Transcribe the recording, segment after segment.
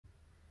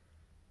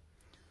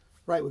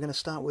Right, we're going to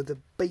start with the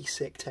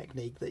basic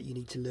technique that you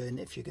need to learn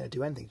if you're going to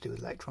do anything to do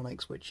with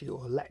electronics,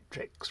 or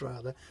electrics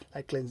rather,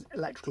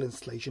 electrical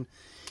installation,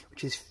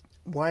 which is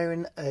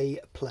wiring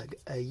a plug,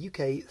 a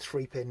UK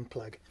 3-pin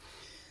plug.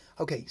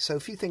 Okay, so a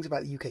few things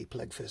about the UK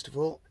plug first of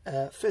all.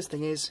 First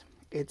thing is,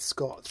 it's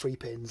got 3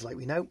 pins like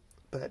we know,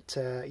 but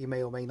you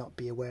may or may not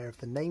be aware of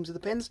the names of the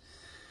pins.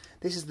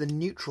 This is the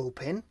neutral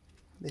pin,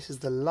 this is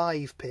the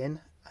live pin,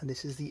 and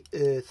this is the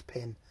earth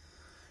pin.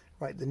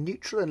 Right, the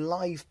neutral and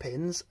live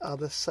pins are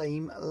the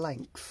same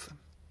length.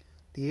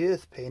 The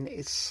earth pin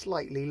is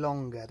slightly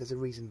longer. There's a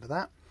reason for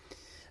that.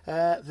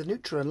 The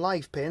neutral and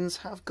live pins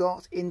have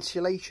got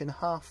insulation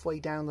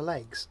halfway down the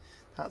legs.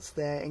 That's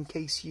there in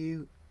case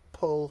you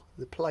pull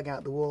the plug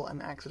out the wall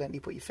and accidentally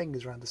put your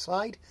fingers around the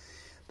side.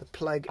 The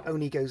plug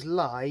only goes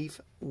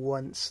live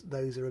once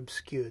those are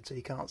obscured, so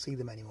you can't see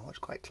them anymore. It's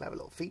quite a clever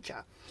little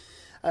feature.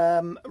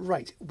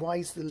 Right, why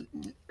is the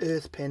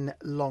earth pin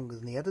longer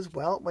than the others?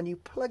 Well, when you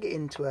plug it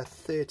into a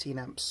 13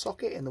 amp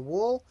socket in the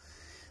wall,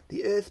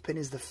 the earth pin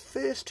is the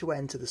first to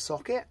enter the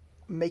socket,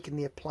 making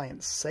the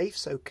appliance safe,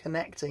 so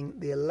connecting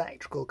the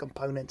electrical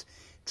component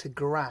to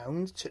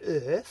ground, to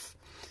earth,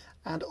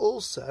 and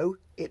also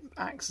it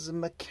acts as a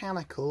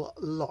mechanical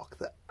lock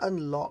that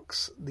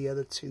unlocks the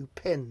other 2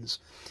 pins.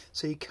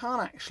 So you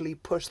can't actually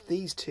push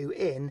these 2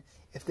 in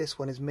if this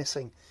one is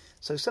missing.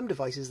 So some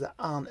devices that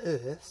aren't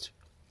earthed,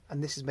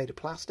 and this is made of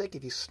plastic,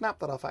 if you snap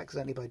that off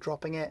accidentally by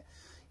dropping it,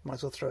 you might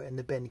as well throw it in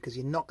the bin, because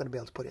you're not going to be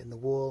able to put it in the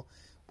wall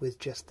with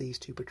just these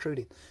 2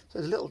 protruding. So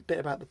there's a little bit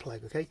about the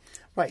plug, okay?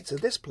 Right, so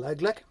this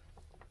plug, look,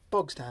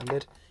 bog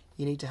standard,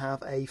 you need to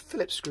have a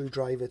Phillips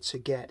screwdriver to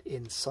get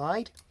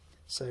inside.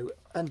 So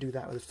undo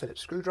that with a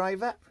Phillips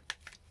screwdriver.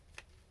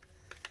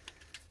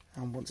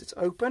 And once it's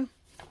open,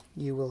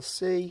 you will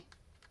see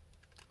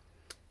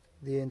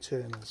the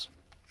internals.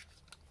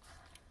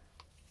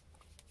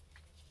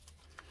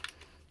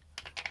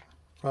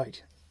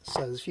 Right, so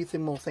there's a few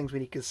more things we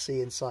need to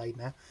see inside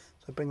now.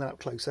 So bring that up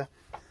closer.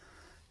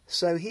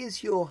 So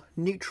here's your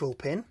neutral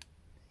pin,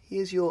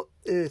 here's your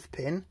earth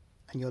pin,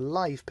 and your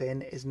live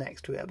pin is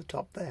next to it at the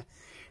top there.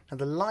 Now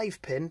the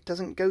live pin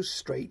doesn't go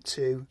straight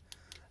to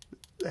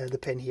the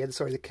pin here,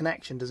 sorry, the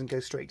connection doesn't go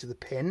straight to the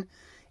pin.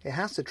 It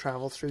has to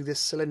travel through this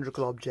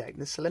cylindrical object.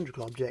 This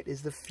cylindrical object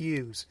is the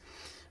fuse.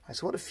 Right,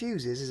 so what a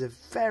fuse is a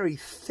very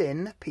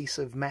thin piece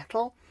of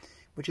metal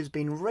which has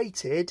been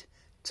rated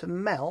to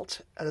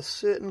melt at a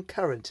certain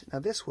current. Now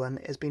this one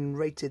has been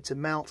rated to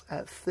melt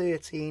at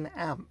 13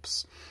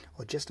 amps,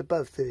 or just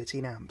above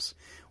 13 amps.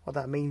 What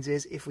that means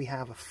is if we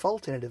have a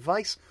fault in a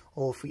device,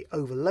 or if we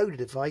overload a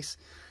device,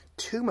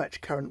 too much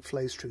current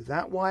flows through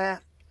that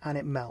wire and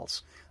it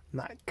melts.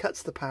 And that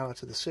cuts the power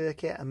to the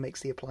circuit and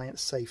makes the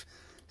appliance safe.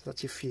 So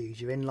that's your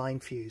fuse, your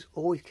inline fuse,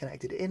 always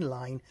connected in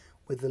line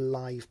with the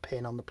live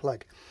pin on the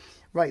plug.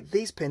 Right,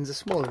 these pins are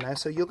smaller now,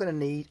 so you're going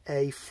to need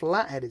a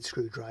flat-headed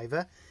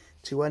screwdriver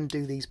to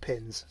undo these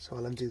pins. So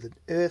I'll undo the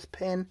earth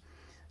pin,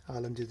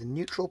 I'll undo the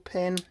neutral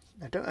pin,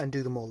 I don't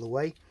undo them all the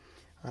way,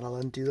 and I'll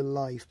undo the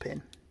live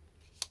pin.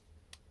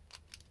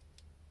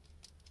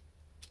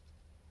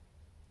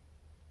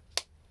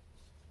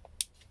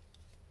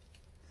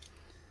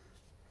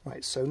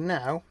 Right, so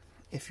now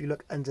if you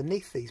look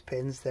underneath these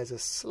pins, there's a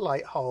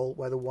slight hole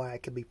where the wire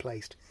can be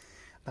placed.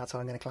 That's how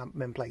I'm going to clamp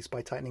them in place,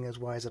 by tightening those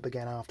wires up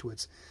again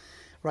afterwards.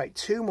 Right,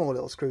 2 more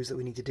little screws that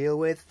we need to deal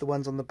with, the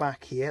ones on the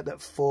back here that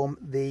form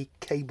the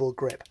cable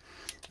grip.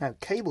 Now,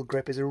 cable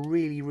grip is a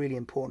really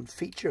important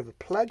feature of a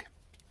plug.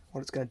 What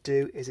it's going to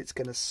do is it's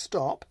going to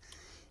stop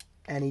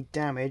any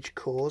damage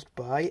caused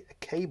by a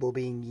cable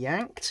being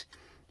yanked.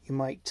 You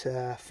might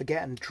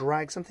forget and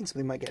drag something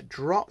might get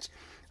dropped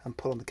and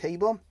pull on the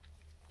cable.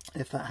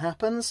 If that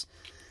happens,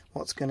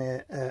 what's going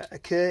to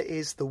occur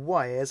is the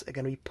wires are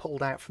going to be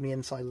pulled out from the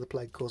inside of the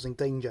plug, causing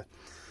danger.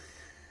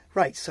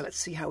 Right, so let's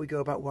see how we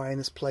go about wiring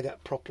this plug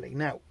up properly.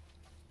 Now,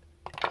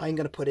 I'm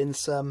going to put in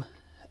some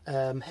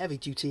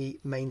heavy-duty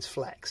mains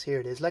flex. Here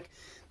it is, look.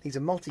 These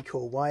are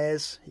multi-core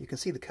wires. You can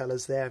see the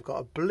colours there. I've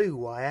got a blue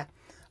wire,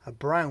 a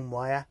brown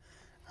wire,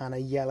 and a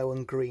yellow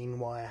and green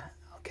wire.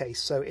 Okay,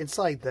 so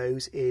inside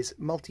those is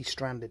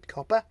multi-stranded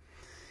copper,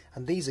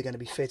 and these are going to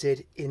be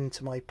fitted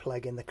into my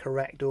plug in the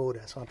correct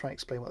order. So I'll try and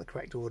explain what the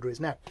correct order is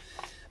now.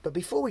 But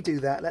before we do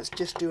that, let's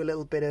just do a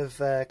little bit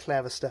of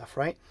clever stuff,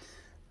 right?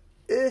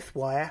 Earth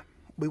wire,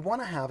 we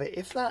want to have it,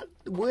 if that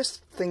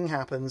worst thing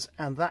happens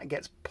and that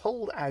gets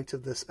pulled out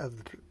of the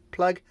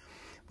plug,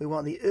 we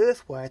want the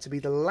earth wire to be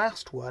the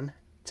last one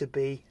to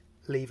be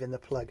leaving the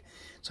plug.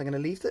 So I'm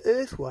going to leave the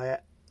earth wire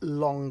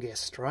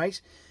longest,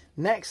 right?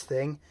 Next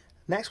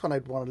one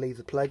I'd want to leave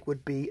the plug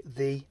would be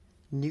the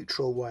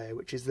neutral wire,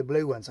 which is the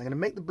blue one. So I'm going to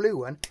make the blue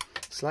one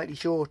slightly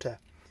shorter,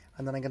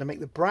 and then I'm going to make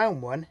the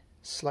brown one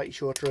slightly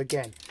shorter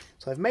again.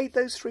 So I've made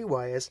those 3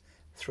 wires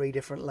 3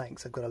 different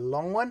lengths. I've got a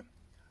long one,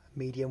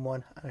 medium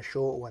one, and a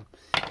short one.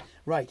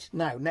 Right,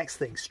 now next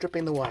thing,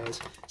 stripping the wires.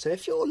 So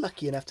if you're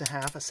lucky enough to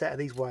have a set of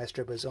these wire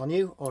strippers on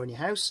you or in your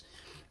house,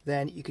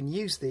 then you can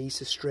use these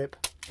to strip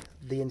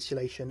the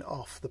insulation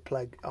off the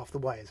plug, off the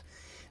wires.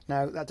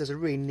 Now that does a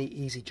really neat,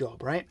 easy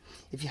job, right?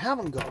 If you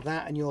haven't got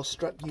that and you're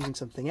stuck using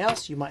something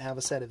else, you might have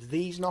a set of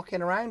these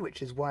knocking around,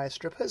 which is wire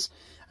strippers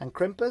and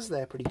crimpers.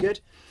 They're pretty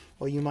good.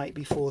 Or you might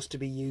be forced to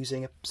be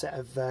using a set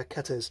of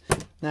cutters.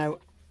 Now,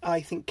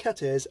 I think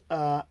cutters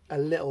are a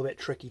little bit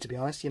tricky, to be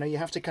honest. You know, you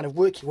have to kind of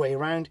work your way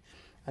around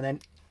and then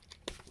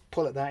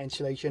pull at that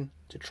insulation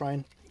to try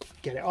and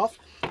get it off.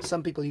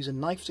 Some people use a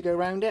knife to go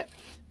around it,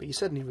 but you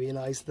suddenly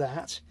realise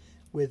that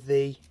with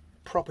the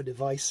proper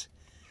device,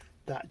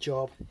 that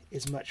job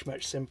is much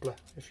simpler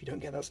if you don't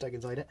get that stuck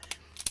inside it.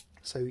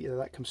 So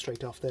that comes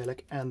straight off there,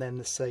 look. And then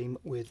the same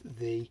with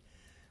the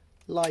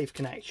live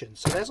connection.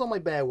 So there's all my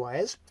bare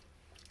wires,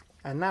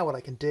 and now what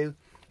I can do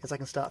is I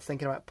can start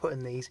thinking about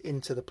putting these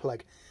into the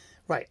plug.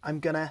 Right,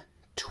 I'm gonna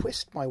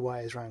twist my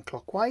wires around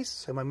clockwise,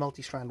 so my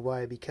multi-strand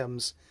wire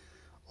becomes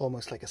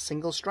almost like a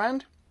single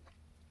strand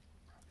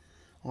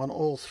on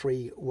all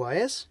 3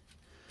 wires.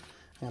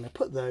 I'm going to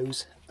put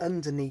those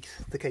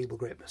underneath the cable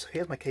grip. So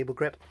here's my cable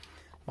grip.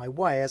 My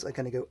wires are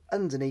going to go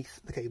underneath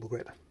the cable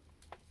grip,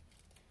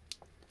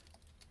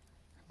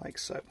 like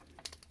so.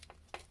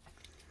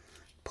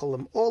 Pull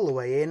them all the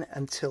way in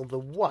until the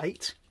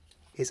white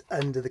is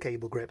under the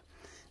cable grip.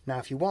 Now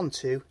if you want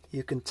to,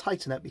 you can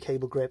tighten up your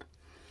cable grip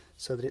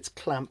so that it's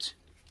clamped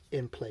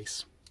in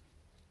place.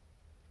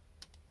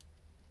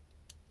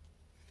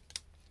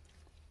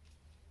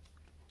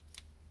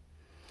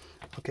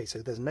 Okay, so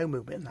there's no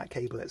movement in that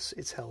cable,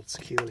 it's held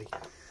securely.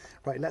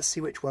 Right, let's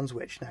see which one's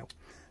which now.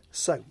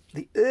 So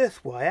the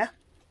earth wire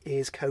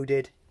is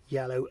coded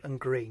yellow and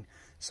green.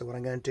 So what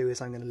I'm going to do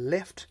is I'm going to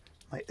lift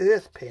my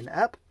earth pin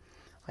up,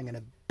 I'm going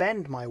to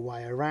bend my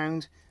wire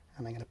around,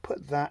 and I'm going to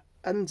put that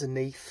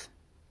underneath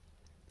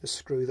the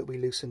screw that we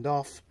loosened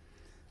off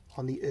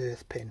on the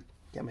earth pin.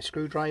 Get my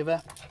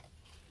screwdriver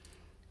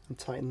and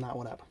tighten that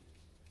one up.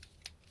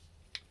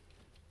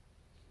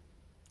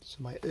 So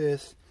my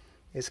earth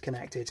is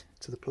connected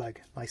to the plug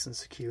nice and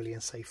securely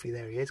and safely.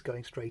 There he is,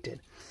 going straight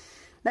in.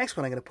 Next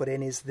one I'm going to put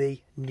in is the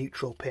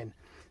neutral pin.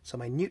 So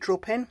my neutral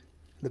pin,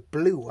 the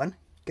blue one,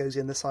 goes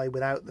in the side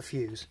without the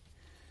fuse.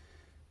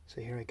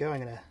 So here I go,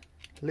 I'm going to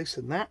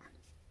loosen that,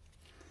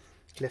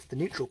 lift the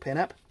neutral pin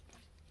up,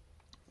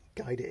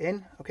 guide it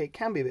in. Okay, it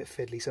can be a bit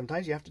fiddly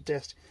sometimes, you have to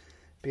just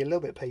be a little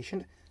bit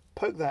patient.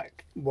 Poke that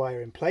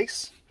wire in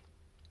place,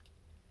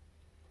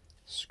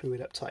 screw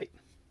it up tight.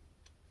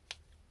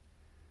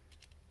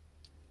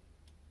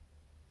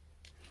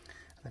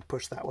 And then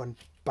push that one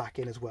back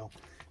in as well.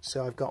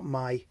 So I've got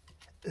my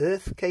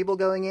earth cable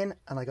going in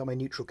and I got my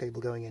neutral cable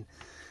going in.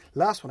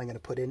 Last one I'm going to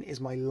put in is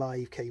my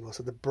live cable.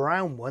 So the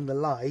brown one, the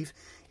live,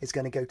 is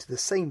going to go to the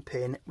same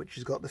pin which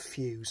has got the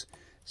fuse.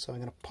 So I'm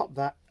going to pop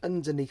that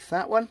underneath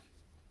that one,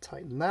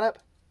 tighten that up.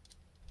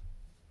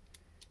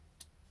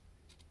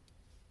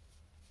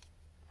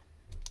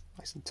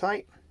 Nice and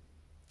tight.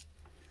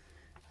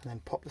 And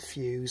then pop the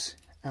fuse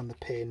and the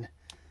pin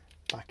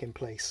back in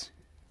place,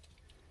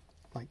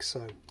 like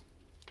so.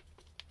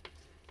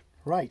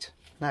 Right,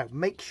 now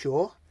make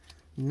sure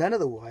none of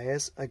the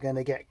wires are going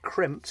to get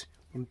crimped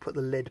when we put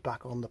the lid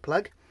back on the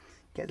plug.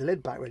 Get the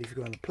lid back ready for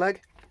going on the plug,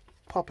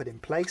 pop it in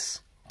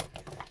place,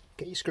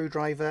 get your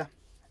screwdriver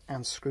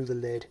and screw the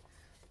lid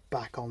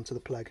back onto the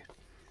plug.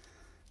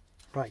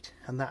 Right,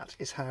 and that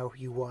is how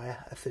you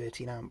wire a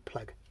 13 amp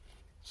plug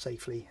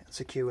safely and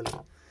securely.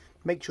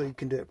 Make sure you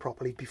can do it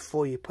properly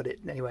before you put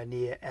it anywhere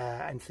near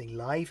anything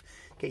live.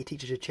 Get your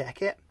teacher to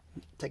check it,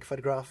 take a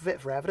photograph of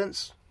it for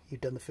evidence. You've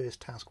done the first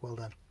task, well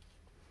done.